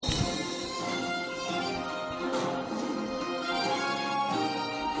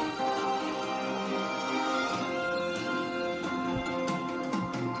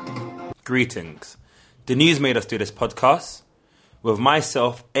Greetings. The news made us do this podcast with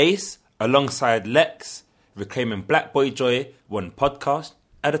myself, Ace, alongside Lex, reclaiming Black Boy Joy one podcast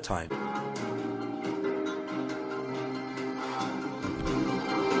at a time.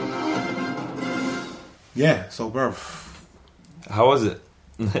 Yeah, so bruv. How was it?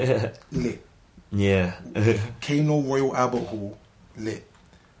 Lit. Yeah. Kano Royal Albert Hall, lit.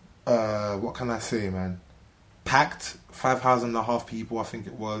 What can I say, man? Packed, 5,500 people, I think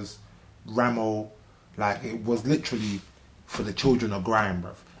it was. Ramo, like, it was literally for the children of grime,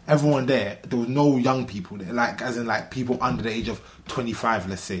 bruv. Everyone there was no young people there, like, as in, like, people under the age of 25,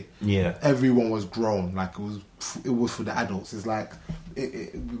 let's say. Yeah. Everyone was grown, like, it was for the adults. It's like,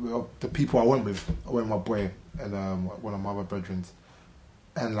 the people I went with my boy and one of my other brethren,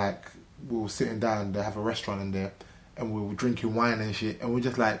 and, like, we were sitting down, they have a restaurant in there, and we were drinking wine and shit, and we're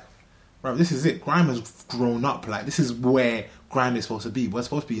just like, right, this is it. Grime has grown up. Like, this is where grime is supposed to be. We're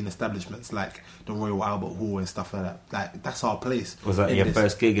supposed to be in establishments like the Royal Albert Hall and stuff like that. Like, that's our place. Was that your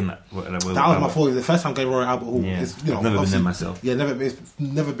first gig in that? That was my fault. The first time going Royal Albert Hall. Yeah. It's, I've never been there myself. Yeah, it's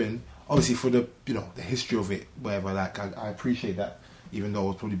never been. Obviously, for the the history of it, whatever. Like, I appreciate that, even though it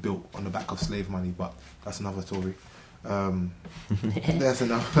was probably built on the back of slave money. But that's another story. That's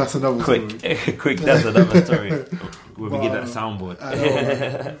another story. Quick, that's another story. When we get that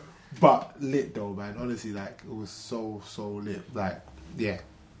soundboard. But lit though, man. Honestly, like, it was so lit. Like, yeah,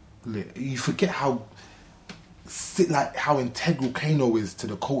 lit. You forget how integral Kano is to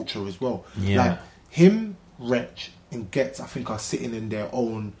the culture as well. Yeah. Like, him, Wretch, and Gets, I think, are sitting in their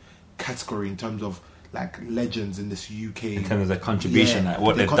own category in terms of, like, legends in this UK. In terms of their contribution, like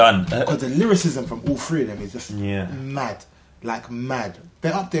what they've done. Because the lyricism from all three of them is just mad. Like, mad.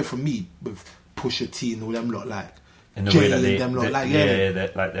 They're up there for me with Pusha T and all them lot, like. In the way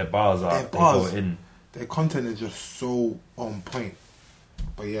that their bars are. Their bars. Their content is just so on point.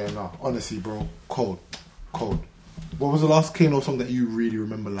 But yeah, no, honestly, bro, cold. What was the last Kano song that you really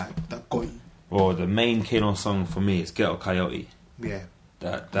remember, like, that got you? Well, the main Kano song for me is Ghetto Coyote. Yeah.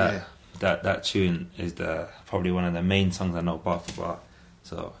 That tune is probably one of the main songs I know bar for bar.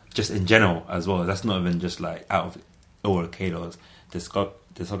 So just in general as well. That's not even just like out of all the Kanos.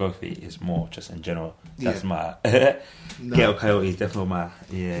 Discography is more just in general. That's my Ghetto Coyote is definitely my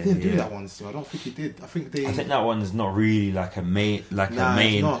He didn't do that one still. I don't think he did. I think that one is not really like a main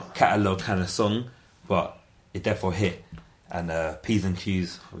catalogue kind of song, but it definitely hit. And P's and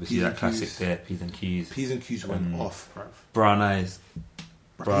Q's, obviously that classic there. P's and Q's went off, bro. Brown Eyes.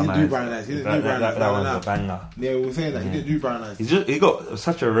 He didn't do Brown Eyes. That one's a banger. Yeah, we were saying that. He didn't do Brown Eyes. He got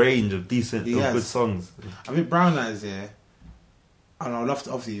such a range of decent, good songs. I think Brown Eyes, yeah. And I'd love to,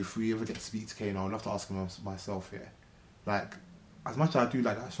 obviously, if we ever get to speak to Kano, I'd love to ask him myself, yeah. Like, as much as I do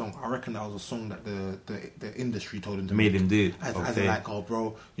like that song, I reckon that was a song that the industry told him to made make. Him do. As in, like, oh,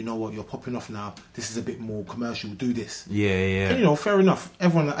 bro, you know what, you're popping off now. This is a bit more commercial. Do this. Yeah. And, fair enough.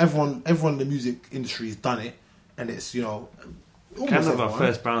 Everyone in the music industry has done it, and it's, kind of our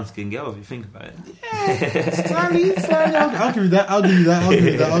first brown skin girl, if you think about it. Yeah, slightly. I'll give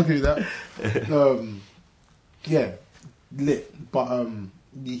you that. Yeah, lit. But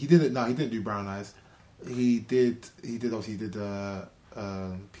he didn't do Brown Eyes. He did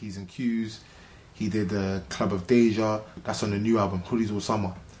P's and Q's. He did Club of Deja. That's on the new album, Hoodies All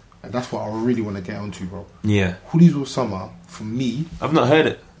Summer. And that's what I really want to get onto, bro. Yeah. Hoodies All Summer, for me... I've not heard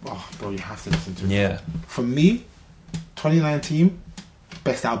it. Oh, bro, you have to listen to it. Yeah. For me, 2019,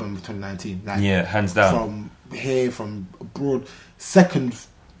 best album of 2019. Like, yeah, hands down. From abroad. Second,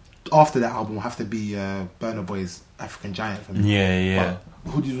 after that album, will have to be Burna Boy's African Giant for me. Yeah.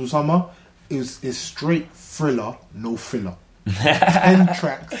 But Hoodies All Summer is straight thriller, no filler. 10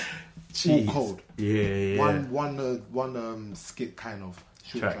 tracks, all cold. Yeah. One skit kind of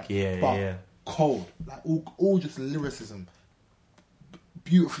short track. Yeah. Cold, like all just lyricism,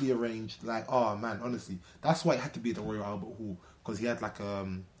 beautifully arranged. Like, oh man, honestly, that's why it had to be at the Royal Albert Hall, because he had like a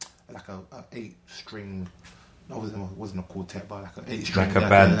 8-string. It wasn't a quartet, but like an 8-string, like a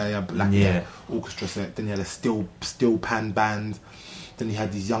band, orchestra set. Then he had a steel pan band. Then he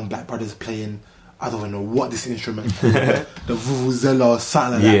had these young black brothers playing. I don't even know what this instrument called, the vuvuzela or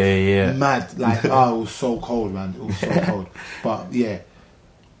something like that. Yeah. Mad, like, it was so cold, man. It was so cold. But yeah,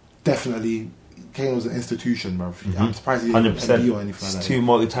 definitely, Kano's an institution, bro. Mm-hmm. I'm surprised he didn't 100%. or anything like that. Too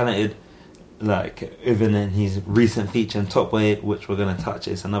multi-talented. Like, even in his recent feature in Top Boy, which we're going to touch,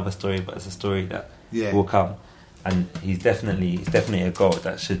 it's another story, but it's a story that will come. And he's definitely a goat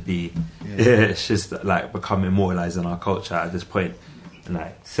that should be, it's just like become immortalised in our culture at this point. And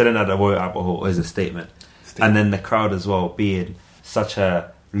like selling at the Royal Albert Hall is a statement. And then the crowd as well being such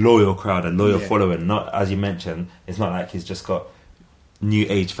a loyal crowd, a loyal following. Not, as you mentioned, it's not like he's just got new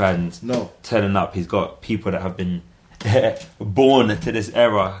age fans No. turning up. He's got people that have been born to this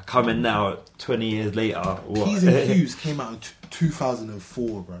era coming now 20 years later. What? P's and Q's came out in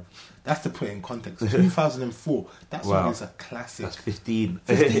 2004, bro. That's to put it in context. 2004. That song is a classic. That's 15.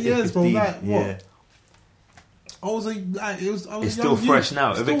 15 years, bro. 15, Like, what? yeah. It's still fresh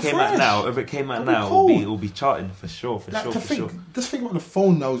now. If it came out now, it will be charting for sure. Just think about the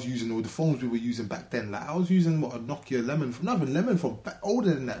phone I was using, or the phones we were using back then. Like, I was using a Nokia Lemon, not even Lemon, from back,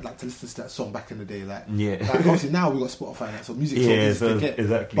 older than that. Like, to listen to that song back in the day. Like, obviously now we got Spotify and that, so music's so easy to get.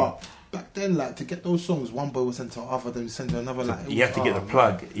 Exactly. But back then, like, to get those songs, one boy would send to the other, then send to another. Like, you have to get the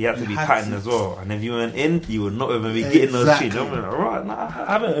plug. You have to be patterned as well. And if you weren't in, you would not even be getting those tunes. I'm like, alright, nah,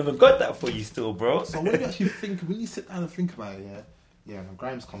 I haven't even got that for you still, bro. So when you actually when you sit down and think about it, man,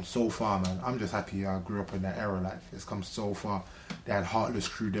 Grime's come so far, man. I'm just happy I grew up in that era. Like, it's come so far. They had Heartless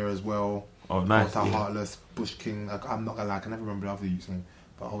Crew there as well. Oh, nice. Heartless, Bush King. Like, I'm not gonna lie, I can never remember the other youths name,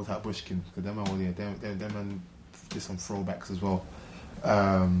 but Hold Tight Bush King. Because them did some throwbacks as well.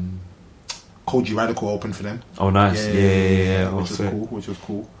 Koji Radical opened for them. Oh, nice. Yeah. Which was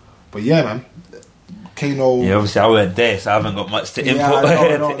cool. But yeah, man. Kano. Yeah, obviously I weren't there, so I haven't got much to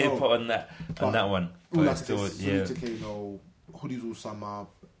input input on that one. But like still, to Kano, Hoodies All Summer,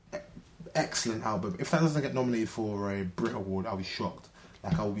 excellent album. If that doesn't get nominated for a Brit Award, I'll be shocked.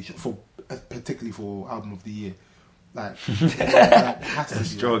 Like, I will be shocked particularly for Album of the Year. Like, it has to be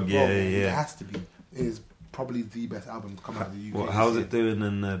strong. Like, it has to be. It is probably the best album to come out of the UK. How's it doing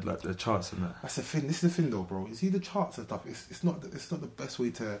in the charts and that? That's the thing. This is the thing, though, bro. You see the charts and stuff. It's not the best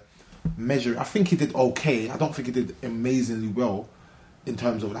way to measure. I think he did okay. I don't think he did amazingly well in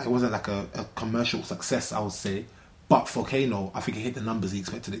terms of, like, it wasn't like a commercial success, I would say. But for Kano, I think he hit the numbers he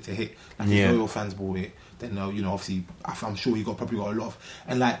expected it to hit. Like, his loyal fans bought it. Then, obviously, I'm sure he probably got a lot of,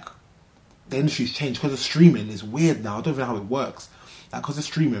 and like, the industry's changed because of streaming. It's weird now. I don't even know how it works. Like, because of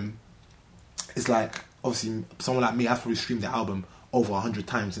streaming, it's like, obviously, someone like me, I've probably streamed the album over 100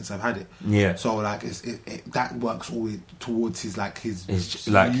 times since I've had it. Yeah. So, like, that works all towards his. So it's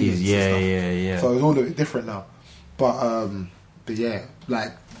all a bit different now. But yeah,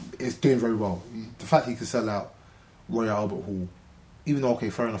 like, it's doing very well. The fact he can sell out Royal Albert Hall, even though, okay,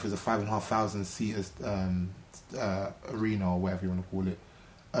 fair enough, it's a 5,500 seaters arena or whatever you want to call it.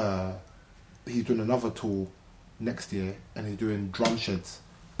 He's doing another tour next year, and he's doing Drum Sheds,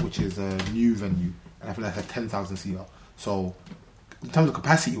 which is a new venue, and I feel like it's a 10,000 seater. So, in terms of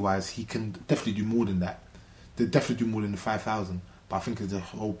capacity wise, he can definitely do more than that. They definitely do more than the 5,000. But I think there's a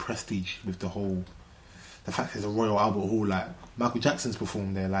whole prestige with the fact there's a Royal Albert Hall. Like, Michael Jackson's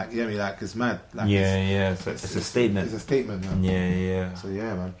performed there. Like, it's mad. Like, it's a statement. It's a statement, man. Yeah. So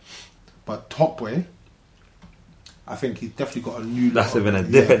yeah, man. But Top Boy, I think he's definitely got a new. That's even a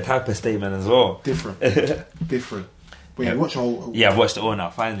different type of statement as well. Different. But you watch all. Yeah, I've watched it all now.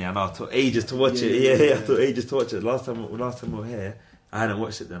 Finally, I know I took ages to watch it. I took ages to watch it. Last time we were here, I hadn't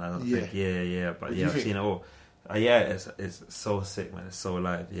watched it then. I don't think. Yeah. But I've seen it all. It's so sick, man. It's so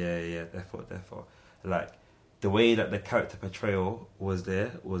alive. Yeah. Therefore, like, the way that the character portrayal was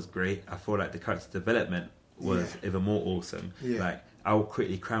there was great. I feel like the character development was even more awesome. Like, I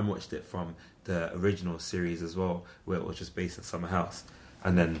quickly cram watched it from the original series as well, where it was just based in Summer House,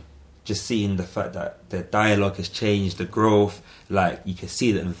 and then just seeing the fact that the dialogue has changed, the growth, like, you can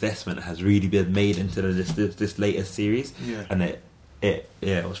see the investment has really been made into this latest series, and it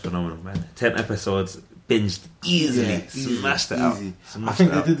was phenomenal, man. 10 episodes, binged easily, smashed it out. I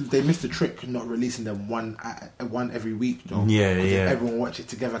think they missed the trick not releasing them one every week, though. Everyone watch it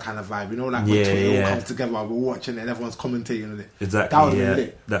together kind of vibe, like when Twitter all comes together, we're watching it and everyone's commentating on it. Exactly. That was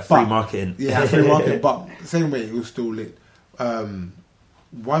lit. That free marketing. Yeah, free marketing. But same way, it was still lit.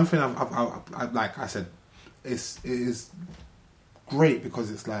 One thing I like I said, it is great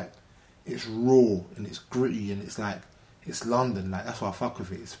because it's like, it's raw and it's gritty and it's like, it's London. Like, that's why I fuck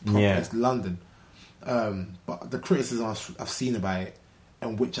with it. It's proper, it's London. But the criticism I've seen about it,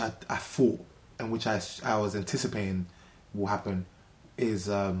 and which I thought, and which I was anticipating will happen, is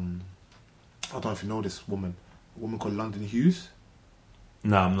I don't know if you know this woman, a woman called London Hughes.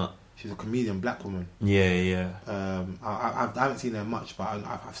 No, I'm not. She's a comedian, black woman. Yeah. I haven't seen her much, but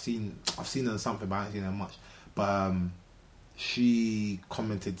I've seen her in something, but I haven't seen her much. But she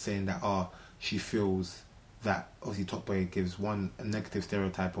commented saying that she feels that obviously Top Boy gives a negative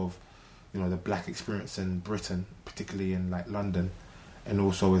stereotype of, the black experience in Britain, particularly in like London, and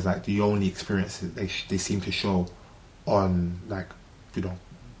also is like the only experience that they seem to show on, like,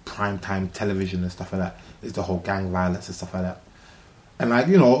 primetime television and stuff like that, is the whole gang violence and stuff like that. And like,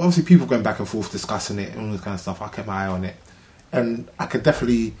 obviously people going back and forth discussing it and all this kind of stuff. I kept my eye on it, and I could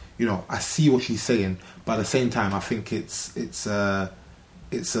definitely, I see what she's saying, but at the same time, I think it's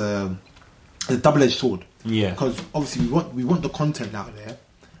it's a double-edged sword. Yeah. Because obviously we want the content out there,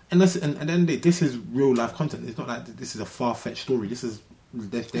 and then this is real life content. It's not like this is a far-fetched story. This is.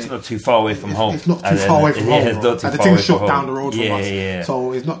 It's not too far away from home. It's not too far away from home. It's not too the far thing's away shot from down the home. road from us. Yeah.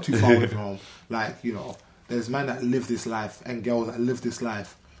 So it's not too far away from home. Like, you know, there's men that live this life and girls that live this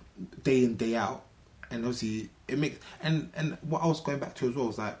life day in, day out. And obviously it makes and what I was going back to as well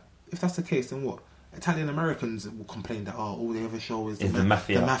is like, if that's the case, then what? Italian Americans will complain that all they ever show is the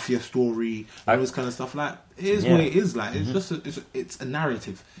mafia story and all this kind of stuff. Like, it is what it is. Like, it's just it's a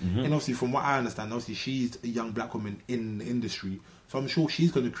narrative. And obviously, from what I understand, obviously she's a young black woman in the industry, so I'm sure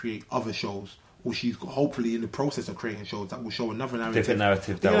she's going to create other shows, or she's hopefully in the process of creating shows that will show another narrative, different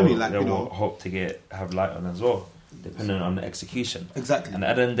narrative that will hope to have light on as well, depending on the execution. Exactly. And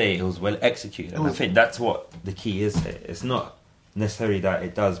at the end of the day, it was well executed, and I think that's what the key is here. It's not necessarily that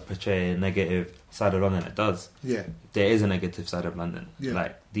it does portray a negative side of London. It does. Yeah. There is a negative side of London. Yeah.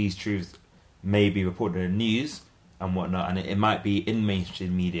 Like, these truths may be reported in the news and whatnot, and it might be in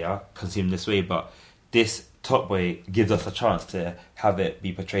mainstream media consumed this way, but this Top Boy gives us a chance to have it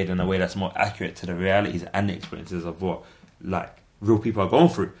be portrayed in a way that's more accurate to the realities and the experiences of what, like, real people are going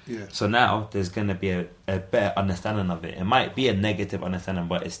through. Yeah. So now there's going to be a better understanding of it. It might be a negative understanding,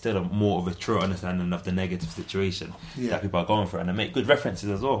 but it's still more of a true understanding of the negative situation that people are going through. And they make good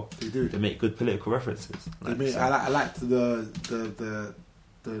references as well. They do. They make good political references. I liked the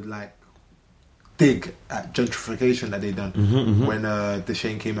like dig at gentrification that they done when the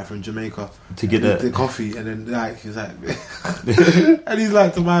Shane came out from Jamaica to get the coffee, and then like he's like and he's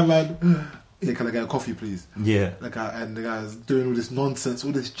like to my man, yeah, can I get a coffee, please? Yeah. Like, and the guy's doing all this nonsense,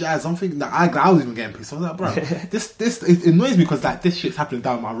 all this jazz. I'm thinking that I was even getting pissed. I was like, bro, this it annoys me because like this shit's happening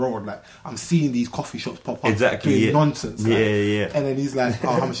down my road. Like, I'm seeing these coffee shops pop up doing nonsense. Like, yeah. And then he's like,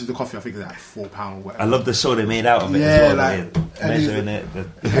 oh, how much is the coffee? I think it's like £4 or whatever. I love the show they made out of it. Yeah, as well, like measuring it.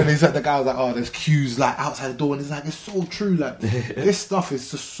 And he's like, the guy was like, oh, there's queues like outside the door, and he's like, it's so true. Like, this stuff is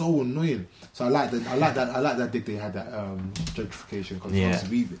just so annoying. So I like that dig they had that gentrification,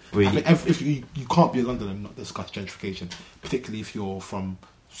 because if you can't be in London and not discuss gentrification, particularly if you're from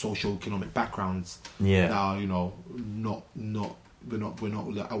socio-economic backgrounds that are, you know, we're not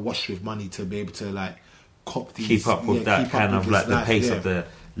like, awash with money to be able to like keep up with that kind of like the pace of the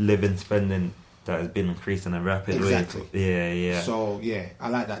living spending that has been increasing at a rapid way. Yeah. So yeah, I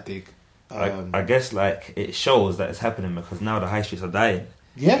like that dig. I guess like it shows that it's happening because now the high streets are dying.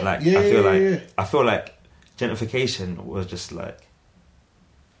 I feel like gentrification was just like,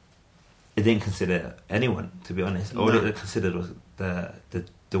 it didn't consider anyone, to be honest. All it considered was the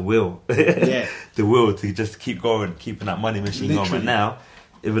will, the will to just keep going, keeping that money machine going. But now,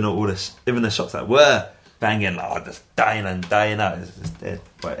 even the shops that were banging, like, just dying out, it's just dead.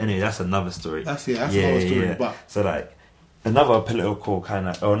 But anyway, that's another story. That's another story. Yeah. But so like, another political kind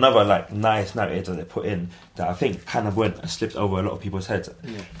of, or another like nice narrative that they put in that I think kind of slipped over a lot of people's heads.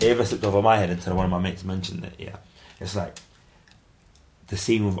 It even slipped over my head until one of my mates mentioned it. Yeah, it's like the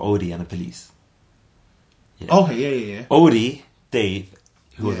scene with Odie and the police. Yeah. Okay, yeah. Odie, Dave,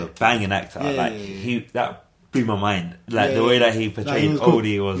 who was a banging actor, that blew my mind. Like the way that he portrayed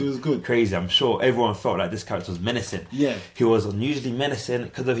Odie was good. Crazy. I'm sure everyone felt like this character was menacing. Yeah, he was unusually menacing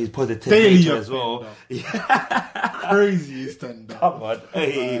because of his positive nature as well. Crazy stand up. Come on,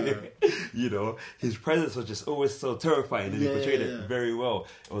 you know, his presence was just always so terrifying, and he portrayed it very well.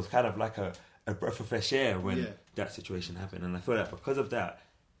 It was kind of like a breath of fresh air when that situation happened, and I feel like because of that,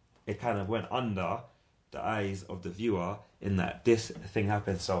 it kind of went under the eyes of the viewer in that this thing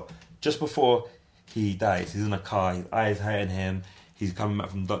happened. So just before he dies, he's in a car, his eyes hurting him, he's coming back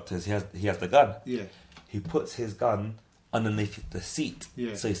from the doctors, he has the gun. Yeah. He puts his gun underneath the seat.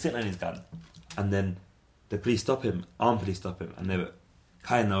 Yeah. So he's sitting on his gun. And then the police stop him, armed police stop him, and they were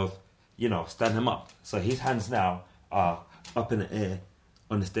kind of, you know, stand him up. So his hands now are up in the air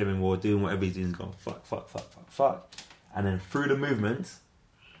on the steering wheel, doing whatever he's doing, he's going fuck. And then through the movements,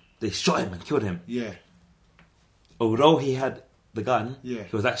 they shot him and killed him. Yeah. Although he had the gun, he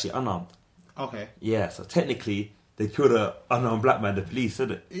was actually unarmed. Okay. Yeah, so technically they killed an unarmed black man, the police,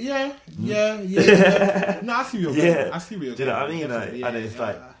 didn't it? Yeah. No, I see what you're going. I see what you're Do you know what I mean? And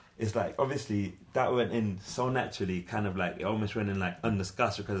it's like obviously that went in so naturally, kind of like it almost went in like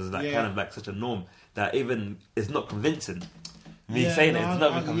undiscussed because it's like kind of like such a norm that even it's not convincing. Me saying it's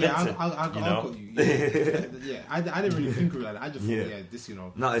not even convincing. You know? I didn't really think of it like that. I just thought, this, you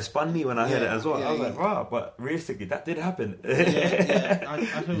know. No, it spun me when I heard it as well. I was like, wow, but realistically, that did happen. I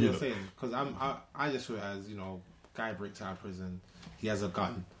heard what you're saying, because I just saw it as, you know, guy breaks out of prison, he has a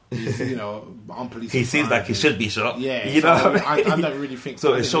gun, He's, you know, unpoliced. He seems like he should be shot. Yeah, you know. So I don't really think.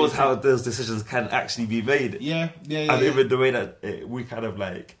 So it shows how those decisions can actually be made. Yeah. And even the way that we kind of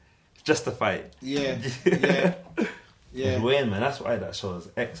like justify it. Yeah. It's weird, man. That's why that show is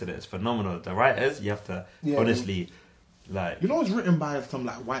excellent. It's phenomenal. The writers, you have to honestly, like... You know, it's written by some,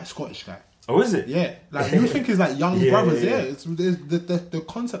 like, white Scottish guy. Oh, is it? Yeah. Like, you think it's, like, young brothers. Yeah. It's, the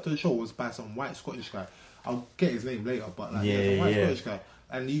concept of the show was by some white Scottish guy. I'll get his name later, but, like, some white Scottish guy.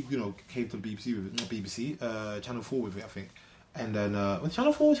 And he, you know, came to BBC with it. Not BBC, Channel 4 with it, I think. And then,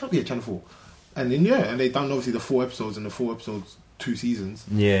 Channel 4? Yeah, Channel 4. And then, and they done, obviously, the 4 episodes, and the 4 episodes... 2 seasons.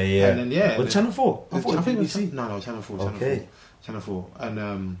 Yeah. And then Well, Channel 4? I think it was Channel 4. Okay. Channel 4.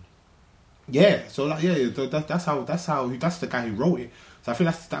 And so like that's the guy who wrote it. So I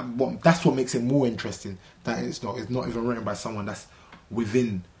think that's what makes it more interesting. That it's not even written by someone that's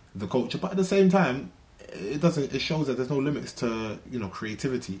within the culture. But at the same time, it shows that there's no limits to, you know,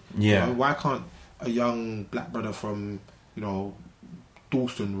 creativity. Yeah. You know, why can't a young black brother from, you know,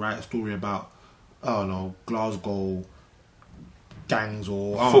 Dalston write a story about, I don't know, Glasgow gangs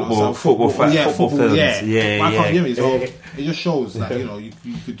or football films. Why can't you hear me? So it just shows that, you know, you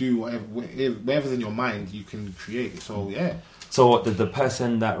could do whatever's in your mind, you can create it. So So what, did the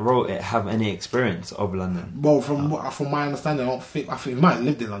person that wrote it have any experience of London? Well, from my understanding, I think he might have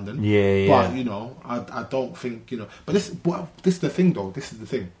lived in London. But you know, I don't think, you know. But this is the thing, though. This is the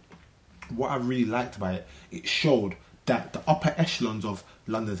thing. What I really liked about it, it showed that the upper echelons of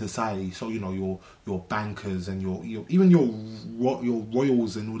London society, so you know your bankers and even your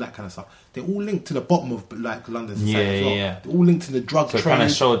royals and all that kind of stuff, they're all linked to the bottom of like London society as well. They're all linked to the drug trade. So it kind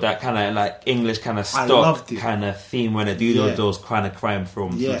of showed that kind of like English kind of stock kind of theme when they do those kind of crime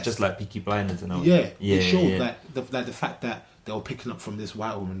films, just like Peaky Blinders and all. It showed that the fact that they were picking up from this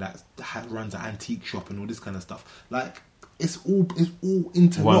white woman that runs an antique shop and all this kind of stuff, like. It's all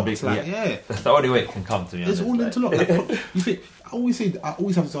interlocked. That's the only way it can come to me. It's all interlocked. Like, you think I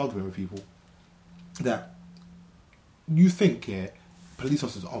always have this argument with people that you think police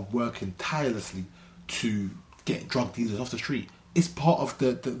officers are working tirelessly to get drug dealers off the street. It's part of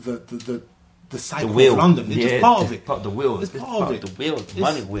the cycle of London. It's just part of it. Part of the wheel. It's part of it. The wheel, the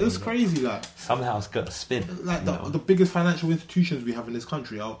money wheel. It's crazy. Like somehow it's got to spin. Like the biggest financial institutions we have in this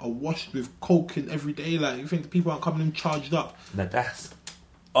country are washed with coke every day. Like you think the people aren't coming in charged up? Now that's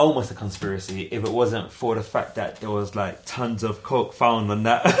almost a conspiracy. If it wasn't for the fact that there was like tons of coke found on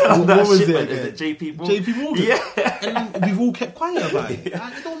that. What was shipment. Is it JP Morgan? JP Morgan. Yeah. And we've all kept quiet about it.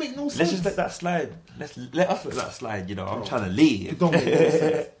 Like, it don't make no sense. Let's just let that slide. Let us let that slide. You know, I'm trying to leave. It don't make no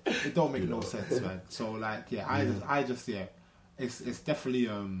sense. It don't make no sense, man. So like, I just it's definitely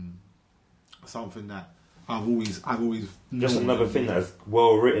something that I've always just another thing that's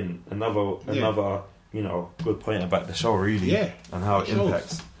well written. Another you know, good point about the show, really, and how it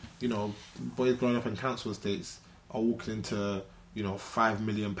impacts. You know, boys growing up in council estates are walking into, you know, £5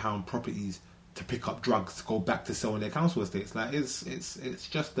 million properties to pick up drugs to go back to sell in their council estates. Like it's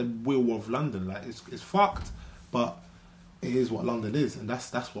just the wheel of London. Like it's fucked, but it is what London is, and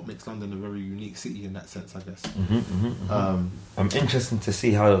that's what makes London a very unique city in that sense, I guess. I'm interested to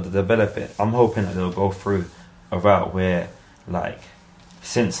see how they'll develop it. I'm hoping that they'll go through a route where, like,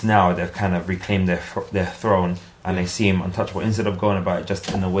 since now they've kind of reclaimed their throne and they seem untouchable, instead of going about it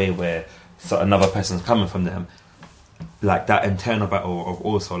just in a way where another person's coming from them, like that internal battle of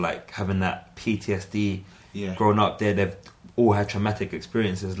also like having that PTSD, growing up there, they've all had traumatic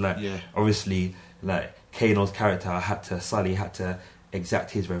experiences. Like obviously, like Kano's character Sully had to exact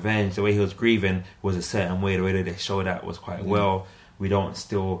his revenge. The way he was grieving was a certain way. The way that they showed that was quite well. We don't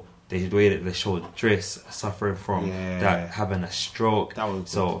still. The way that they showed Driss suffering from that, having a stroke.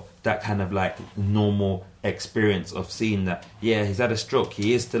 That kind of like normal experience of seeing that, he's had a stroke.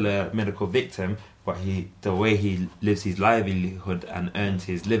 He is still a medical victim, but the way he lives his livelihood and earns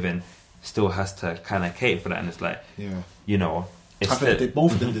his living still has to kind of cater for that. And it's like, you know, I think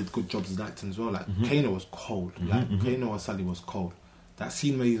both of them did good jobs as acting as well. Like Kano was cold. Like Kano and Sully was cold. That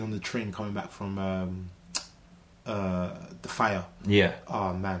scene where he's on the train coming back from the fire.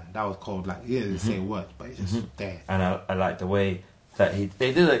 Oh man, that was cold. Like he didn't say a word, but he's just there. And I like the way that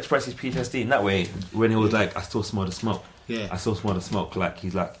they did express his PTSD in that way when he was like, I still smell the smoke. I still smell the smoke. Like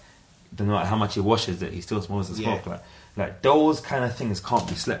he's like, no matter how much he washes it, he still smells the smoke. Like those kind of things can't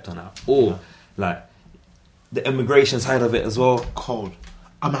be slept on at all. Like the immigration side of it as well. Cold.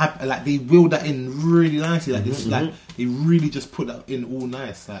 I'm happy. Like they wheeled that in really nicely. Like this, like they really just put that in all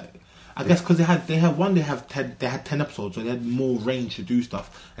nice. Like. I guess because they had 10 episodes, so they had more range to do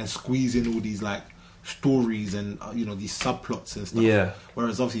stuff and squeeze in all these like stories and you know, these subplots and stuff.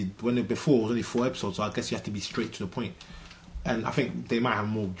 Whereas obviously before it was only 4 episodes, so I guess you have to be straight to the point. and I think they might have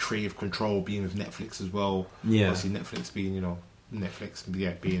more creative control being with Netflix as well. Yeah. Obviously, Netflix being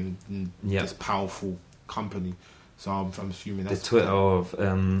being this powerful company. So I'm assuming that's the Twitter of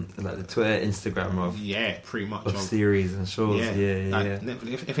like the Twitter, Instagram of pretty much of series and shows.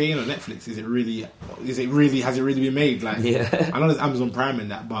 Netflix, if it ain't on Netflix, has it really been made? Like, I know there's Amazon Prime in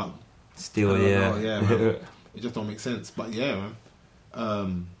that, but still, man. It just don't make sense. But man.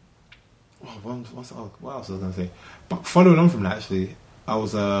 What else was I gonna say? But following on from that, actually, I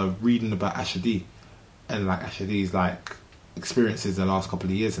was reading about Asher D and like Asher D's like experiences the last couple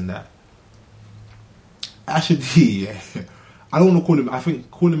of years and that. Asher D, I don't want to call him. I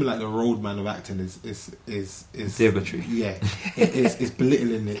think calling him like the roadman of acting is derogatory. Yeah, it's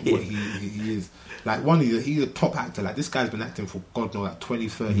belittling it. What he is. Like he's a top actor. Like this guy's been acting for God knows like 20,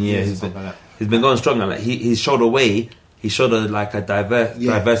 30 years or something like that. He's been going strong. Like he showed a way. He showed a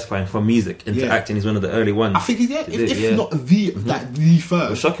diversifying from music into acting. He's one of the early ones. I think if not the first. It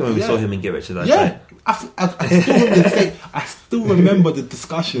was shocking when we saw him in Get Rich or Die. Yeah. I still remember the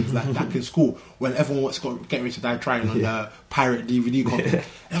discussions like back in school when everyone was Get Rich or Die Trying on the pirate DVD copy. And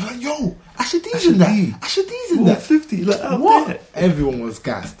I'm like, yo, Asher D's in that. Asher D's in that. 50, like out what? There. Everyone was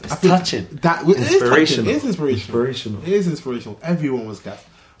gassed. It's touching. Inspirational. It is inspirational. Everyone was gassed.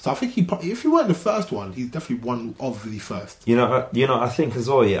 So I think if he weren't the first one, he's definitely one of the first. I think as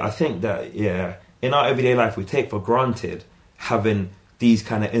well. I think that in our everyday life we take for granted having these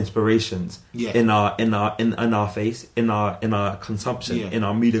kind of inspirations in our face, in our consumption, in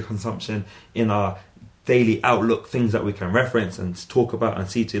our media consumption, in our daily outlook, things that we can reference and talk about and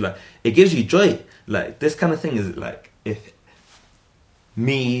see to. Like, it gives you joy. Like, this kind of thing is like, if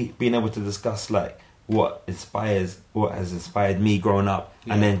me being able to discuss like what has inspired me growing up,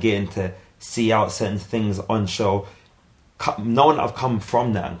 and then getting to see out certain things on show, knowing I've come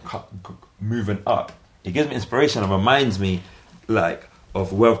from that and moving up, it gives me inspiration and reminds me like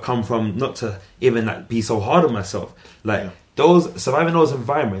of where I've come from, not to even like be so hard on myself. Like those surviving those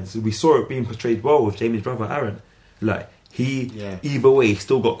environments, we saw it being portrayed well with Jamie's brother Aaron. Like he either way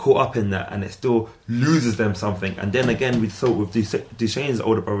still got caught up in that, and it still loses them something. And then again, we saw it with Dushane's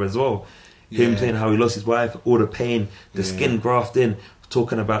older brother as well. Him saying how he lost his wife, all the pain, the skin grafting,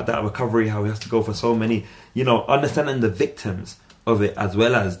 talking about that recovery, how he has to go for so many, understanding the victims of it as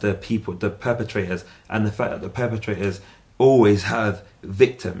well as the people, the perpetrators, and the fact that the perpetrators always have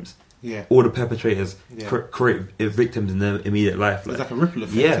victims. Yeah. All the perpetrators create victims in their immediate life. It's like a ripple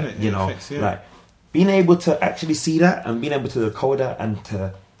effect, isn't it? Like being able to actually see that and being able to decode that and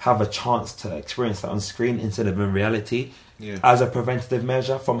to have a chance to experience that on screen instead of in reality as a preventative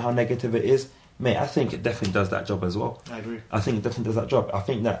measure from how negative it is, mate, I think it definitely does that job as well. I agree. I think it definitely does that job. I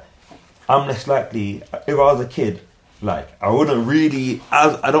think that I'm less likely, if I was a kid, like, I wouldn't really,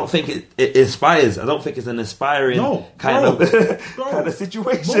 I don't think it inspires. I don't think it's an inspiring kind of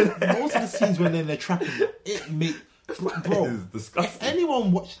situation. Most of the scenes when they're trapping, bro, if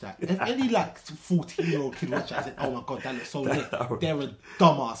anyone watched that, if any 14-year-old kid watched that and said, oh my god, that looks so lit, they're a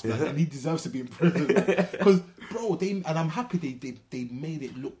dumbass, man, and he deserves to be in prison. Because, bro, I'm happy they made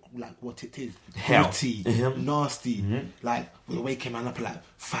it look like what it is. Gritty, nasty. Like, we wake him up at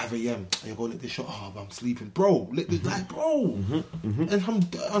 5 a.m. and you go lick this shot, I'm sleeping. Bro, lick this,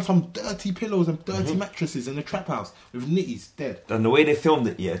 and some dirty pillows and dirty mattresses in the trap house with nitties dead. And the way they filmed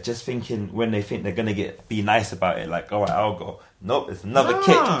it, just thinking when they think they're going to be nice about it, like, alright, I'll go. Nope, it's another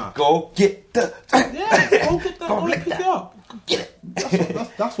kick. Go get the... go get that. Go pick it up. Get it.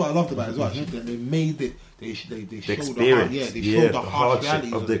 That's what I loved about it as well. They made it... They showed the harsh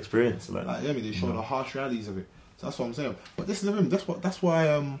realities of the experience. They showed the harsh realities of it. So that's what I'm saying. But this is the thing. That's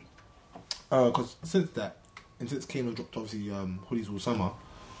why. Because since Kano dropped obviously Hoodies All Summer,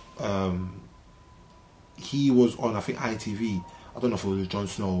 he was on, I think, ITV. I don't know if it was Jon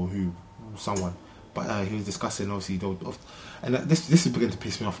Snow or someone, but he was discussing obviously and this is beginning to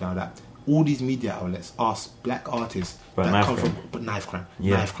piss me off now that all these media outlets ask black artists that come from knife crime.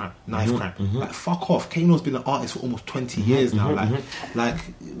 Like, fuck off. Kano's been an artist for almost 20 years now. Like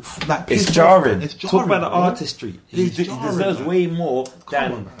it's jarring. Talk about the artistry. He deserves way more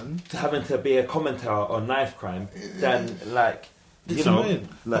than having to be a commentator on knife crime than But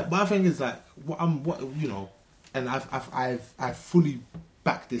my thing is and I've fully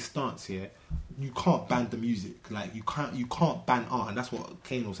backed this stance here. You can't ban the music. Like, you can't ban art, and that's what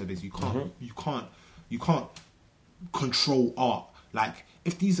Kano said is you can't control art. Like,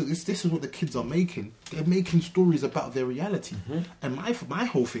 if this is what the kids are making, they're making stories about their reality. And my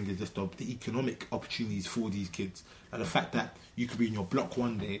whole thing is just the economic opportunities for these kids, and the fact that you could be in your block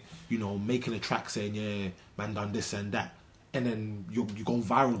one day, making a track saying, yeah, man done this and that, and then you go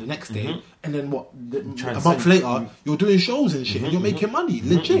viral the next day, and then a month later you're doing shows and shit, and you're making money,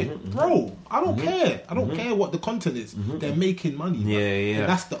 legit, bro. I don't care. I don't care what the content is. They're making money. Yeah. And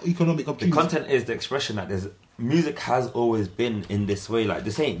that's the economic opportunity. The content is the expression that music has always been in this way. Like,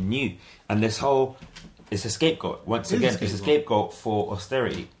 this ain't new, and this whole. It's a scapegoat. Once again, it's a scapegoat for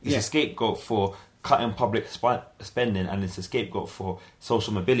austerity. It's a scapegoat for cutting public spending, and it's a scapegoat for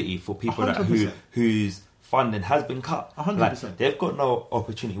social mobility for people whose funding has been cut. 100%. Like, they've got no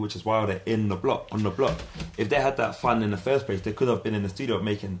opportunity, which is why they're on the block. If they had that fund in the first place, they could have been in the studio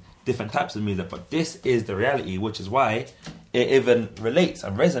making different types of music. But this is the reality, which is why it even relates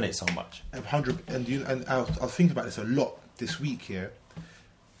and resonates so much. 100. And I was thinking about this a lot this week here.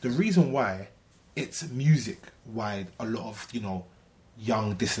 The reason why it's music why a lot of,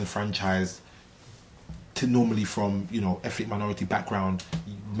 young disenfranchised, normally from, ethnic minority background,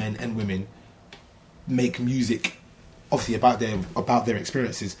 men and women, make music obviously about their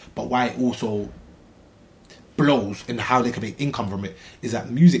experiences, but why it also blows and how they can make income from it is that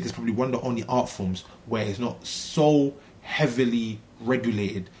music is probably one of the only art forms where it's not so heavily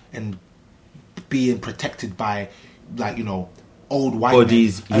regulated and being protected by, like, old white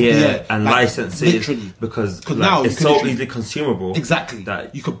bodies, men. And like, licenses, literally, because now it's so easily consumable. Exactly,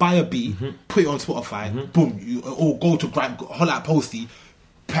 that you could buy a beat, put it on Spotify, boom, or go to holla at Posty,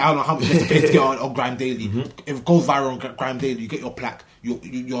 pay out how much you have to pay to get on Grime Daily. If it goes viral on Grime Daily, you get your plaque,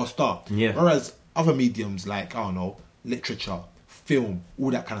 you're a star. Yeah. Whereas other mediums like, I don't know, literature, film,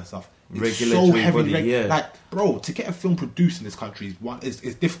 all that kind of stuff, it's Regulatory so heavily body, like, bro, to get a film produced in this country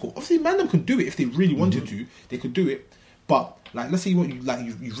is difficult. Obviously, man, them can do it if they really wanted to. They could do it, but like, let's say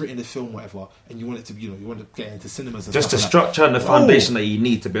you've written a film, whatever, and you want it to, you want to get into cinemas. And just the stuff structure and the foundation that you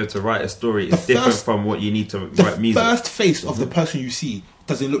need to be able to write a story is different from what you need to write music. The first face of the person you see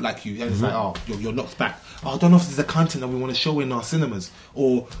doesn't look like you, and it's like, oh, you're knocked back. Oh, I don't know if this is the content that we want to show in our cinemas,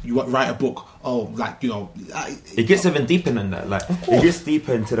 or you write a book. Oh, like, it gets even deeper than that. Like, it gets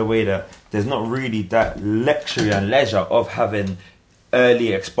deeper into the way that there's not really that luxury and leisure of having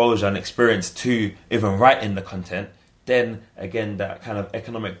early exposure and experience to even writing the content. Then again, that kind of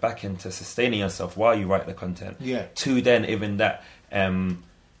economic backing to sustaining yourself while you write the content. Yeah. To then even that,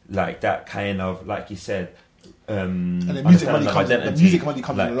 like that kind of, like you said, and the music money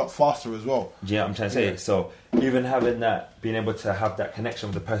comes in a lot faster as well. Yeah, I'm trying to say. Yeah. So even having that, being able to have that connection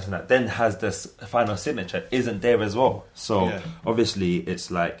with the person that then has this final signature isn't there as well. So obviously, it's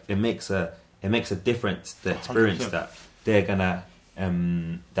like it makes a difference. The experience 100%. That they're gonna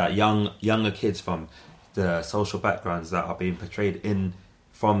that younger kids from the social backgrounds that are being portrayed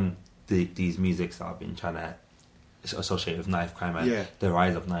from these musics that I've been trying to associate with knife crime and the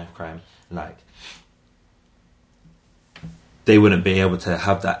rise of knife crime, like, they wouldn't be able to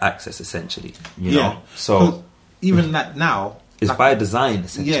have that access, essentially, you know. So even that now, it's like, by design,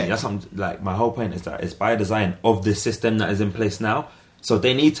 essentially. That's what like, my whole point is that it's by design of the system that is in place now. So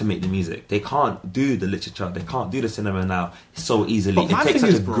they need to make the music. They can't do the literature. They can't do the cinema now so easily. It takes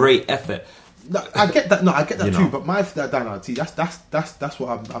such a great effort. No, I get that. No, I get that too. But that's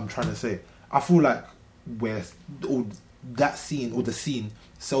what I'm trying to say. I feel like where all that scene or the scene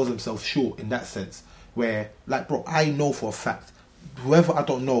sells themselves short in that sense. Where, like, bro, I know for a fact, whoever I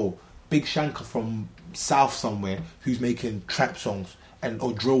don't know, Big Shanker from South somewhere who's making trap songs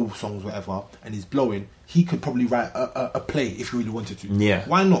or drill songs, whatever, and he's blowing, he could probably write a play if he really wanted to. Yeah.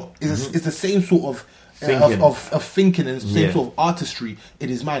 Why not? It's the same sort of thinking. Of thinking and the same sort of artistry in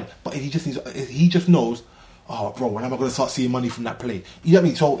his mind. But he just knows, oh, bro, when am I going to start seeing money from that play? You know what I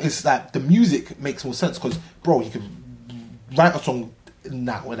mean? So it's like the music makes more sense because, bro, you can write a song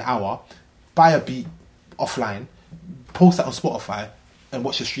now in an hour, buy a beat offline, post that on Spotify, and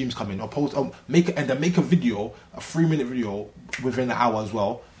watch the streams come in, or make a video, a 3-minute video within an hour as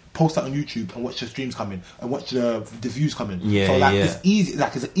well. Post that on YouTube and watch the streams come in and watch the views come in. It's easy.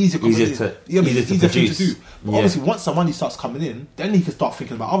 Like, it's easier to do. But obviously, once the money starts coming in, then he can start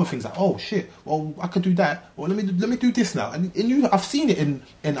thinking about other things like, oh shit, well, I could do that. Well, let me do this now. And I've seen it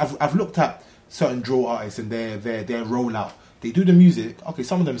and I've looked at certain drill artists and their rollout. They do the music. Okay,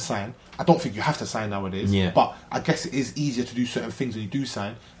 some of them sign. I don't think you have to sign nowadays. Yeah. But I guess it is easier to do certain things when you do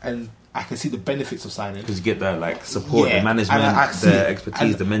sign, and I can see the benefits of signing. Because you get that, like, support, the management, the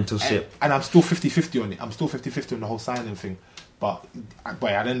expertise, the mentorship. And I'm still 50-50 on it. I'm still 50-50 on the whole signing thing. But at the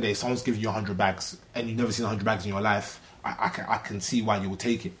end of the day, someone's giving you 100 bags, and you've never seen 100 bags in your life. I can see why you will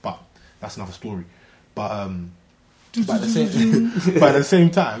take it, but that's another story. But at the same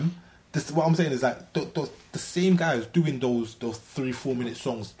time, what I'm saying is that the same guys doing those 3-4 minute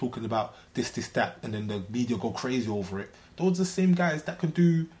songs talking about this, that, and then the media go crazy over it. Those are the same guys that can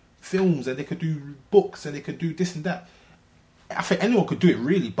do films and they could do books and they could do this and that. I think anyone could do it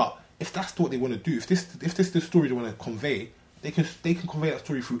really, but if that's what they want to do, if this is the story they want to convey, they can convey that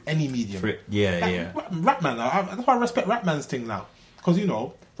story through any medium. Rapman, that's why I respect Rapman's thing now, because you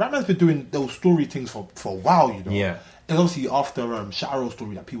know Rapman's been doing those story things for a while, you know. Yeah. And obviously after Sharo's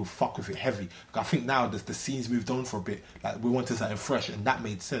story, that people fuck with it heavy. I think now the scene's moved on for a bit. Like we wanted something fresh, and that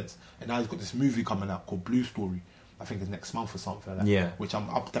made sense. And now he's got this movie coming out called Blue Story. I think it's next month or something like that. Yeah. Which I'm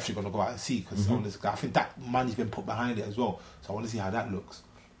definitely gonna go out and see because I think that money's been put behind it as well. So I want to see how that looks.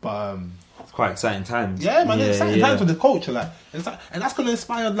 But it's quite exciting times. Yeah, man, it's exciting times for the culture, like, and that's gonna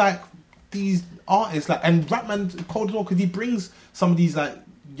inspire like these artists, like, and Rapman's cold as well because he brings some of these like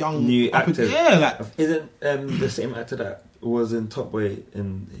young new actors. Yeah, like isn't the same actor that was in Top Boy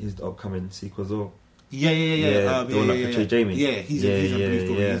in his upcoming sequel as well? Yeah. The one that portrayed Jamie. Yeah, he's in Blue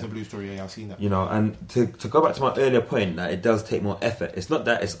Story. He's in Blue Story. Yeah, I've seen that. You know, and to go back to my earlier point, that it does take more effort. It's not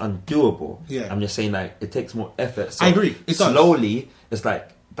that it's undoable. Yeah, I'm just saying like it takes more effort. So I agree. It slowly, it's like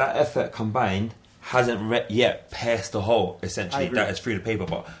that effort combined hasn't yet pierced the hole. Essentially, that is through the paper.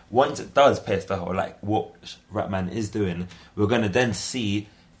 But once it does pierce the hole, like what Rapman is doing, we're gonna then see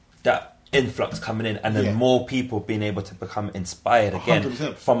that influx coming in, and then more people being able to become inspired again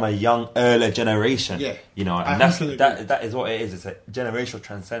 100%. From a young, earlier generation. Yeah, you know, and that is what it is. It's a generational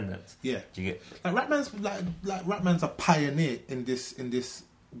transcendence. Yeah, do you get like Rapman's a pioneer in this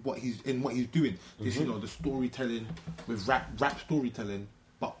what he's doing. This you know the storytelling with rap storytelling,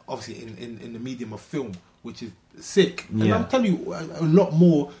 but obviously in the medium of film, which is sick. And I'm telling you, a lot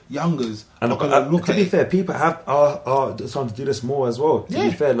more youngers are going to look at it. To be fair, people are starting to do this more as well. To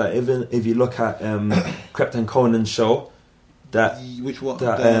be fair, like even if you look at Captain Conan's show, the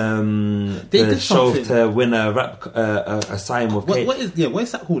show to win a rap a sign with what is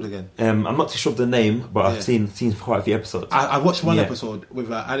that called again? I'm not too sure of the name, but I've seen quite a few episodes. I watched one episode with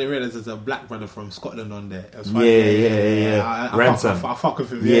I didn't realise there's a black brother from Scotland on there. It was fun. Ransom. I fuck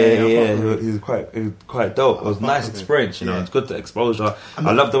with him. He was quite dope. It was a nice experience, you know. It's good to exposure.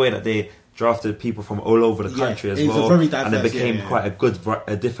 I love the way that they drafted people from all over the country as well, very diverse, and it became quite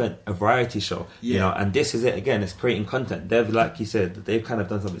a variety show, you know. And this is it again. It's creating content. They've, like you said, they've kind of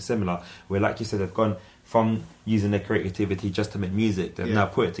done something similar, where, like you said, they've gone from using their creativity just to make music. They've now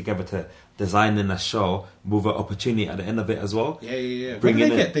put it together to designing a show with an opportunity at the end of it as well. They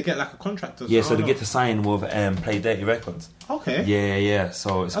get like a contract. So they get to sign with Play Dirty Records. Okay.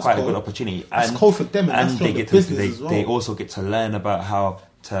 So it's quite a good opportunity. It's cool for them, and they get to they also get to learn about how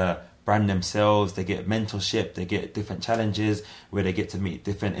to brand themselves. They get mentorship, they get different challenges where they get to meet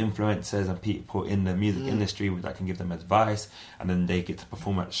different influencers and people in the music industry that can give them advice, and then they get to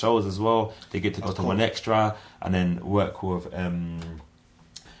perform at shows as well. They get to go to One Extra and then work with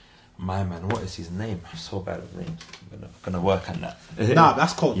my man, what is his name? I'm so bad with names. I'm gonna work on that. Nah,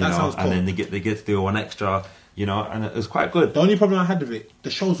 that's cool. That sounds cool. And then they get to do One Extra, you know, and it was quite good. The only problem I had with it,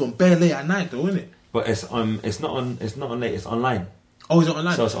 the show's on bare late at night though, isn't it? But it's not on late, it's online. Oh, is it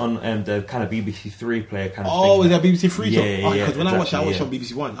online? So it's on the kind of BBC Three player kind of thing. Oh, is that BBC Three? Yeah. Because when I watch it on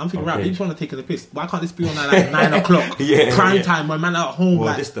BBC One. I'm thinking, right, BBC One are taking the piss. Why can't this be on like 9 o'clock? Prime time when man are at home. Well,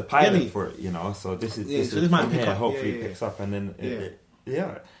 like, this is the pilot for it, you know. So this is might from pick here. up. Hopefully it picks up, and then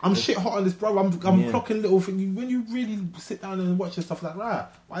I'm shit hot on this, bro. I'm clocking little things. When you really sit down and watch this stuff, like, right,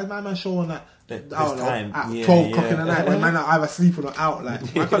 why is my man showing that? At 12 o'clock in the night when man are either sleeping or out, like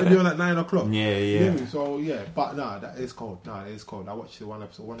why can't it be on at 9 o'clock? So but that is cold. It is cold. I watched the one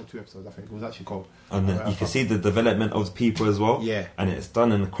or two episodes. I think it was actually cold. And you can see the development of the people as well. And it's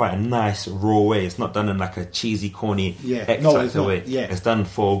done in quite a nice raw way. It's not done in like a cheesy, corny X-Factor way. It's done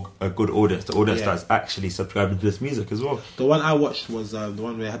for a good audience. The audience that's actually subscribing to this music as well. The one I watched was the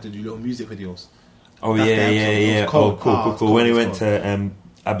one where they had to do little music videos. Oh yeah. Oh cool. When he went to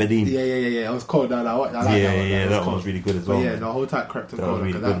Aberdeen. Yeah. It was cold. I like that one was really good as well. But yeah, the whole time crept and cold.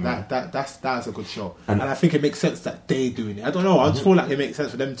 Really that's a good show, and I think it makes sense that they're doing it. I don't know. I just feel like it makes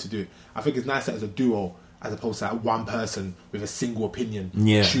sense for them to do it. I think it's nice that it's a duo as opposed to like one person with a single opinion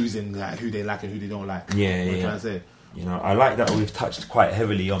choosing like who they like and who they don't like. Can I say? You know, I like that we've touched quite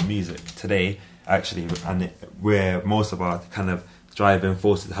heavily on music today, actually, and where most of our kind of driving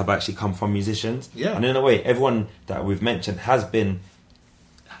forces have actually come from musicians. And in a way, everyone that we've mentioned has been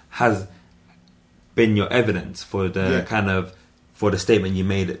your evidence for the kind of for the statement you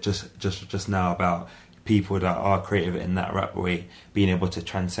made just now about people that are creative in that rap way being able to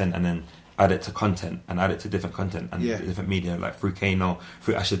transcend and then add it to content and add it to different content and different media, like through Kano,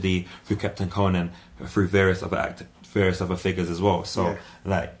 through Asher D, through Captain Conan, through various other figures as well. So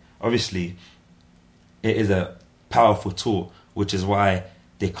like obviously it is a powerful tool, which is why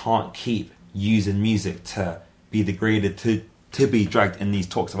they can't keep using music to be degraded to be dragged in these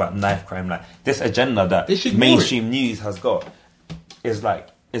talks about knife crime, like this agenda that mainstream news has got, is like,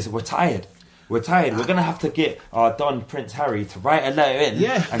 we're tired. We're tired. We're gonna have to get our Don Prince Harry to write a letter in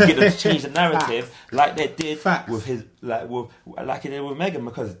and get them to change the narrative like they did with his like it did with Meghan,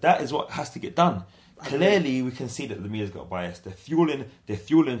 because that is what has to get done. Clearly, we can see that the media's got biased. They're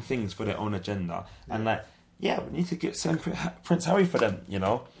fueling things for their own agenda, and like, yeah, we need to send Prince Harry for them. You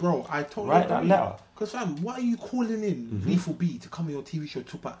know, bro, I totally write that letter. Because fam, why are you calling in Lethal B to come on your TV show to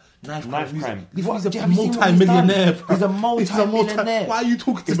talk about knife crime? Lethal B's a multi-millionaire. He's a multi-millionaire. Why are you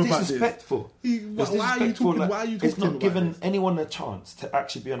talking to him about this? Disrespectful. Why are you talking to him It's not about giving this? anyone a chance to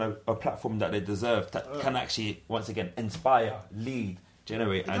actually be on a platform that they deserve, that can actually, once again, inspire, lead,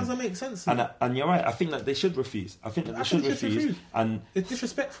 generate. It doesn't make sense. And you're right. I think that they should refuse. I think they should refuse. And it's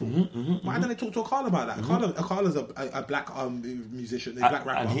disrespectful. Why don't they talk to Akala about that? Akala's a black musician, a black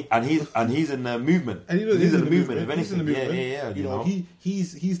rapper, and he's in the movement. And he's in the movement. If anything, yeah. You know,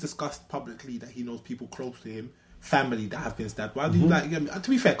 he's discussed publicly that he knows people close to him, family that have been stabbed. Why do you to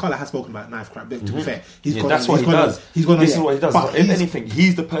be fair, Akala has spoken about knife crime. But to be fair, that's what he does. He's gone. This is what he does. If anything,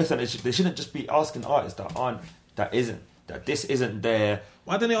 he's the person they shouldn't just be asking artists that this isn't their...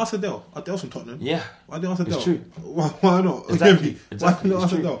 Why don't they ask Adele? Adele's from Tottenham. Yeah. Why don't they ask Adele? It's true. Why not? Exactly. Why don't they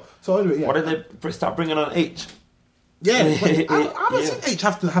ask Adele? So anyway, yeah. Why don't they start bringing on H? Yeah, but I haven't seen H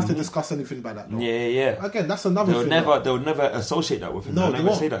have to discuss anything about that. No. Yeah. Again, that's another thing. They'll never associate that with him. No, they'll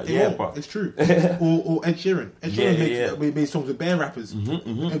never say that. They won't. But it's true. or Ed Sheeran. Ed Sheeran made songs with bear rappers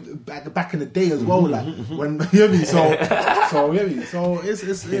back in the day as well. Like when you hear me, so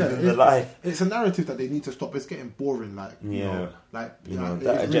it's a narrative that they need to stop. It's getting boring. Like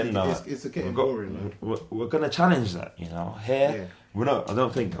that agenda. It's getting boring. We're gonna challenge that. You know, here we're not. I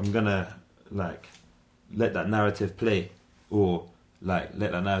don't think I'm gonna let that narrative play, or let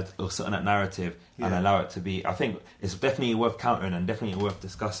that narrative, or sit on that narrative and allow it to be. I think it's definitely worth countering and definitely worth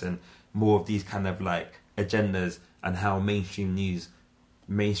discussing more of these kind of like agendas and how mainstream news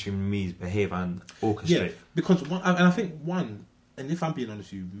behave and orchestrate. Yeah, because I think and if I'm being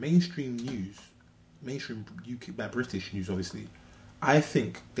honest with you, mainstream UK, British news, obviously, I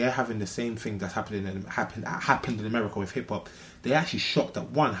think they're having the same thing that's happened in America with hip hop. They're actually shocked at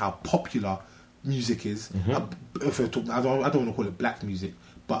how popular music is. If I don't want to call it black music,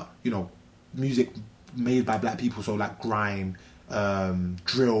 but you know, music made by black people, so like grime,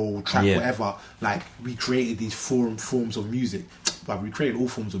 drill, trap, whatever. Like, we created these forms of music, but we created all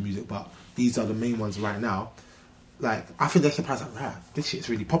forms of music, but these are the main ones right now. Like, I think they're surprised, like, this shit's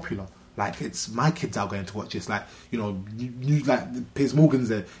really popular. Like, it's my kids are going to watch this. Like, you know, like Piers Morgan's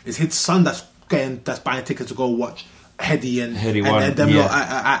there. It's his son that's buying tickets to go watch Heady and them lot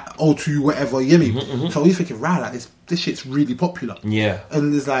at O2, whatever, you hear me? So you're thinking, like, this shit's really popular. Yeah.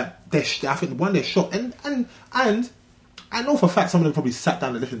 And it's like, I think they're shocked. And I know for a fact some of them probably sat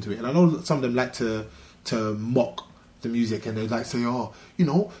down and listened to it. And I know some of them like to mock the music, and they like say, all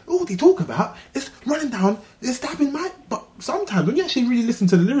they talk about is running down, they're stabbing but sometimes when you actually really listen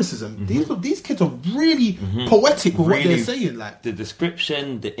to the lyricism, these kids are really poetic with what they're saying. Like, the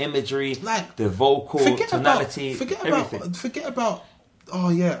description, the imagery, like the vocal tonality, everything. Forget about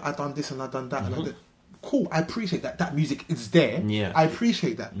I done this and I done that and I did. Cool, I appreciate that music is there. Yeah, I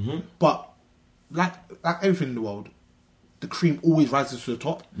appreciate that. But like everything in the world, the cream always rises to the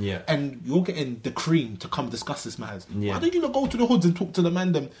top. Yeah. And you're getting the cream to come discuss this matters. Yeah. Why don't you not go to the hoods and talk to the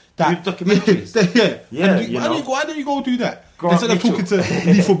man them that documentaries? Why don't you go do that? Instead of talking to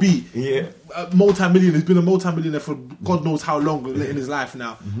Lethal B, multi-millionaire, he's been a multi-millionaire for God knows how long in his life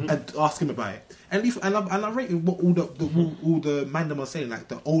now, and ask him about it. And I rate what all the man them are saying, like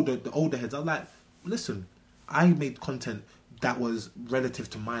the older heads. I'm like, listen, I made content that was relative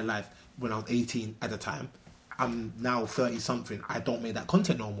to my life when I was 18 at the time. I'm now 30 something. I don't make that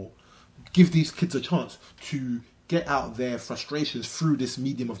content no more. Give these kids a chance to get out their frustrations through this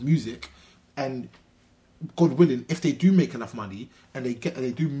medium of music, and God willing, if they do make enough money and they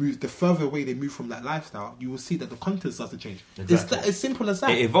do move, the further away they move from that lifestyle, you will see that the content starts to change. Exactly. It's as simple as that.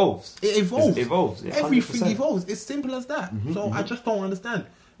 It evolves. Everything evolves. It's simple as that. I just don't understand.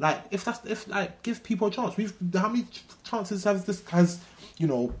 Like, if give people a chance. How many chances has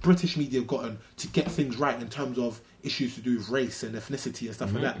British media gotten to get things right in terms of issues to do with race and ethnicity and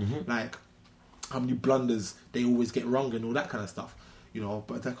stuff like that? Like, how many blunders they always get wrong and all that kind of stuff.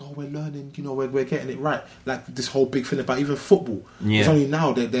 But it's like, we're learning, we're getting it right. Like, this whole big thing about even football. Yeah. It's only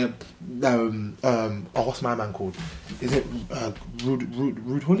now that they're what's my man called? Is it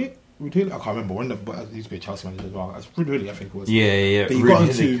Rude Hullet? I can't remember. But he used to be a Chelsea manager as well. It's Rude Hullet, I think it was. Yeah. But he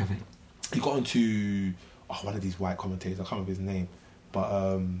got into one of these white commentators. I can't remember his name, but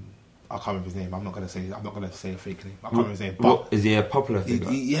I can't remember his name. I'm not gonna say a fake name. I can't remember his name. But is he a popular figure?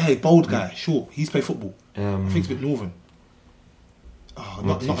 Yeah, bold guy, short. He's played football. I think he's a bit northern. Oh,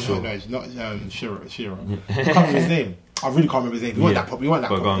 not Shearer. I can't remember his name. I really can't remember his name. We weren't that popular.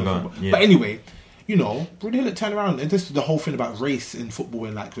 Go on. Yeah. But anyway, you know, Bruno Hill turned around, and this is the whole thing about race in football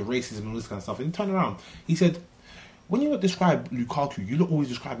and like the racism and all this kind of stuff. And he turned around. He said, when you describe Lukaku, you don't always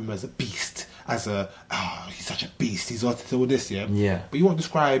describe him as a beast, as he's such a beast. He's all this, yeah. Yeah. But you won't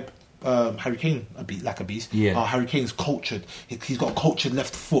describe Harry Kane like a beast. Yeah. Oh, Harry Kane's cultured. He's got a cultured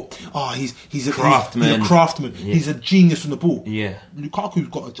left foot. Oh, he's a craftsman. He's a craftsman. Yeah. He's a genius on the ball. Yeah. Lukaku's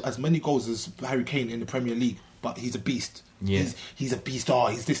got as many goals as Harry Kane in the Premier League, but he's a beast. Yeah. He's a beast. Oh,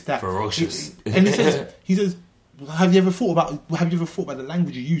 he's this, that. Ferocious. And he says, have you ever thought about the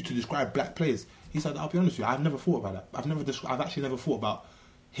language you use to describe black players? He said, I'll be honest with you, I've never thought about that. I've actually never thought about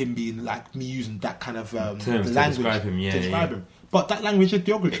him being like me using that kind of terms language to describe him. Yeah, to describe him. But that language is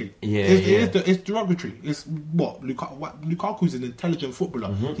derogatory. It's derogatory. It's what Lukaku's an intelligent footballer.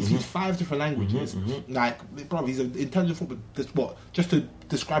 Mm-hmm, He speaks 5 different languages. Like, bro, he's an intelligent footballer. That's what, just to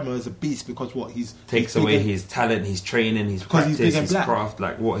describe him as a beast because what he's takes away his talent, his training, his practice, his craft,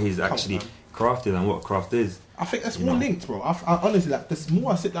 like what he's actually crafted and what craft is. I think that's all linked, bro. I honestly, like, the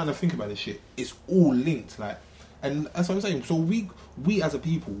more I sit down and think about this shit, it's all linked. Like, and that's what I'm saying. So we as a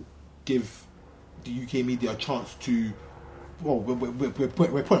people give the UK media a chance to. Well, we're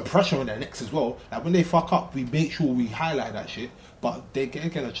putting pressure on their necks as well. Like, when they fuck up, we make sure we highlight that shit. But they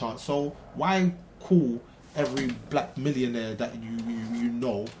get a chance. So why call every black millionaire that you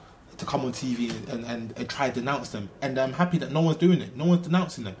know to come on TV and try to denounce them? And I'm happy that no one's doing it. No one's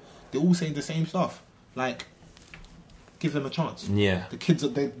denouncing them. They're all saying the same stuff. Like, give them a chance. Yeah. The kids,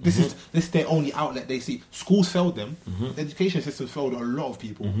 this is their only outlet they see. Schools failed them. The education system failed a lot of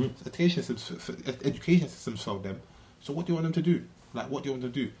people. Education systems failed them. So what do you want them to do? Like, what do you want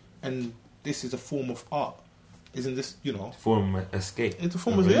them to do? And this is a form of art. Isn't this, you know... Form of escape. It's a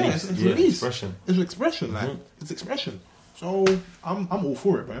form of release. It's release. Expression. It's expression, like, it's expression. So, I'm all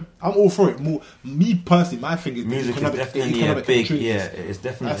for it, man. I'm all for it. More, me personally, my thing is... Music is definitely a big... Yeah, it's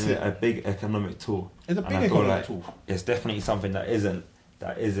definitely a big economic tool. It's a big economic tool. It's definitely something that isn't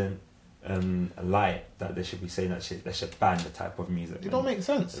a lie that they should be saying that shit. They should ban the type of music. It don't make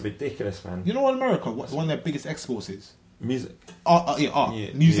sense. It's ridiculous, man. You know what America? What one of their biggest exports is? Music. Art.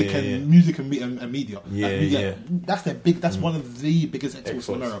 Music and media. Yeah. That's their big. That's one of the biggest exports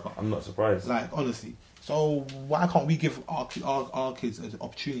in America. I'm not surprised. Like, honestly. So why can't we give our kids an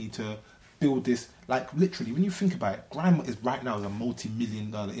opportunity to build this? Like, literally, when you think about it, grime is right now a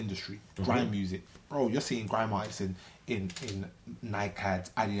multi-million-dollar industry. Grime music, bro. You're seeing grime artists in Nike ads,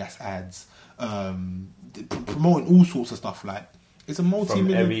 Adidas ads, promoting all sorts of stuff. Like, it's a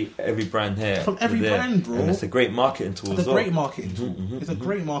multi-million... From every brand here. From every brand, bro. And it's a great marketing tool as well. It's a great marketing tool. It's a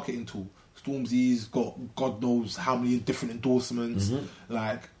great marketing tool. Stormzy's got God knows how many different endorsements.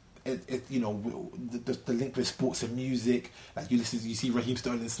 Like, it you know, the link with sports and music. Like, you see Raheem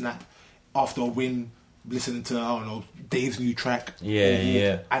Sterling snap after a win, listening to, I don't know, Dave's new track.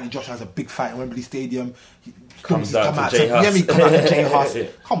 Yeah. Andy Josh has a big fight in Wembley Stadium. Comes out to J Huss.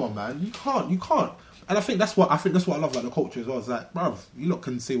 Come on, man. You can't. And I think that's what I love about the culture as well. It's like, bruv, you lot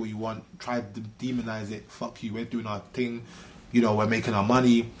can say what you want, try to demonize it. Fuck you. We're doing our thing. You know, we're making our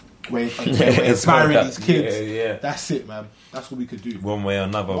money. We're inspiring these kids. Yeah. That's it, man. That's what we could do. One way or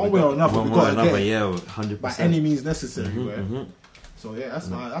another. One way or another. Yeah, 100%. By any means necessary. So yeah,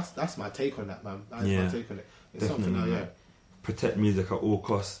 that's my take on that, man. That's my take on it. It's definitely, something that, protect music at all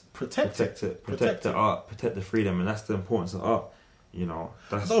costs. Protect the art. Protect the freedom, and that's the importance of art. You know,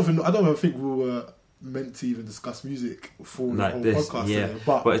 I don't even think we were meant to even discuss music for like the whole this, podcast yeah. today,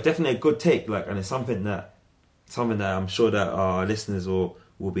 but it's definitely a good take, like, and it's something that I'm sure that our listeners will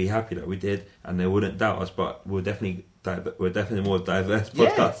be happy that we did, and they wouldn't doubt us. But we're definitely more diverse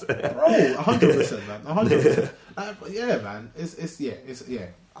podcast. Bro, 100%, man, 100%. Yeah, man, it's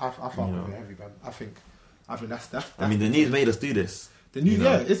I fuck with it heavy, man. I think that's. I mean, the news made us do this. The news,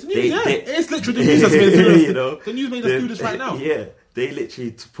 it's news, it's literally the news that's made us do this. You know, the news made us do this right now. Yeah. They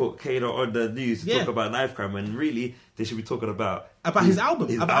literally put Kano on the news to talk about knife crime, when really they should be talking about his album,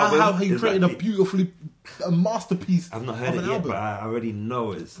 how he created a masterpiece. I've not heard it yet, but I already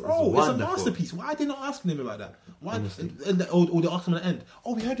know it's it's a masterpiece. Why are they not asking him about that? Why? Or they ask him at the end.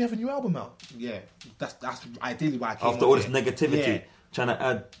 Oh, we heard you have a new album out. Yeah, that's ideally why I came after all this negativity. Yeah. Trying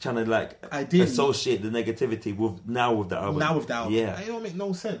to like associate the negativity with the album. Yeah, it don't make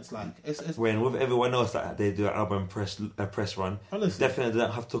no sense. Like, it's when with everyone else that they do an album press run. Honestly, definitely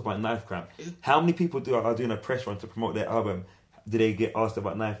don't have to talk about knife crime. How many people are doing a press run to promote their album? Do they get asked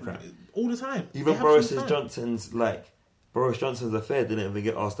about knife crime all the time? Even Boris Johnson's affair didn't even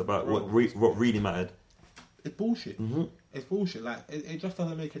get asked about what really mattered. It's bullshit. It's bullshit. Like, it just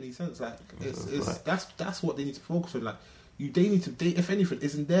doesn't make any sense. Like, that's what they need to focus on. Like, they need to, if anything,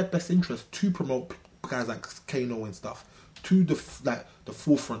 it's in their best interest to promote guys like Kano and stuff to the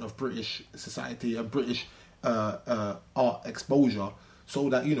forefront of British society and British art exposure, so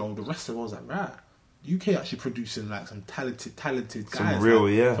that the rest of us like, right, UK actually producing like some talented guys, some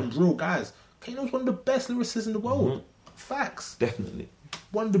real guys. Kano's one of the best lyricists in the world. Facts, definitely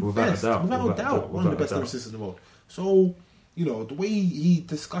one of the best, without a doubt, one of the best lyricists in the world. So the way he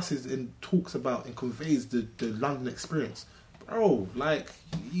discusses and talks about and conveys the London experience, bro, like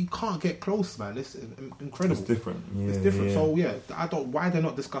you can't get close, man. It's incredible. It's different. It's different. So why they're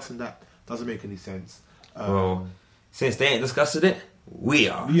not discussing that doesn't make any sense. Well, since they ain't discussing it, we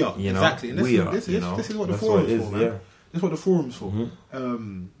are. Exactly. And this is what the forum is for, man. This is what the forum's for.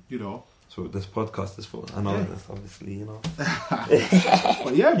 That's what this podcast is for. I know that's obviously,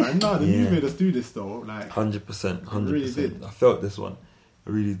 But yeah, man, the news made us do this though. Like 100%. Really did. I felt this one. I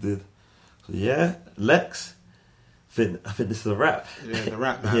really did. So yeah, Lex. I think this is a wrap. Yeah, the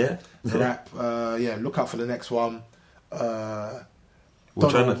wrap, man. The wrap. Look out for the next one. We'll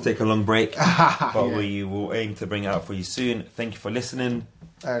try not to take a long break, but we will aim to bring it out for you soon. Thank you for listening.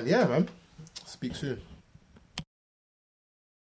 And yeah, man. Speak soon.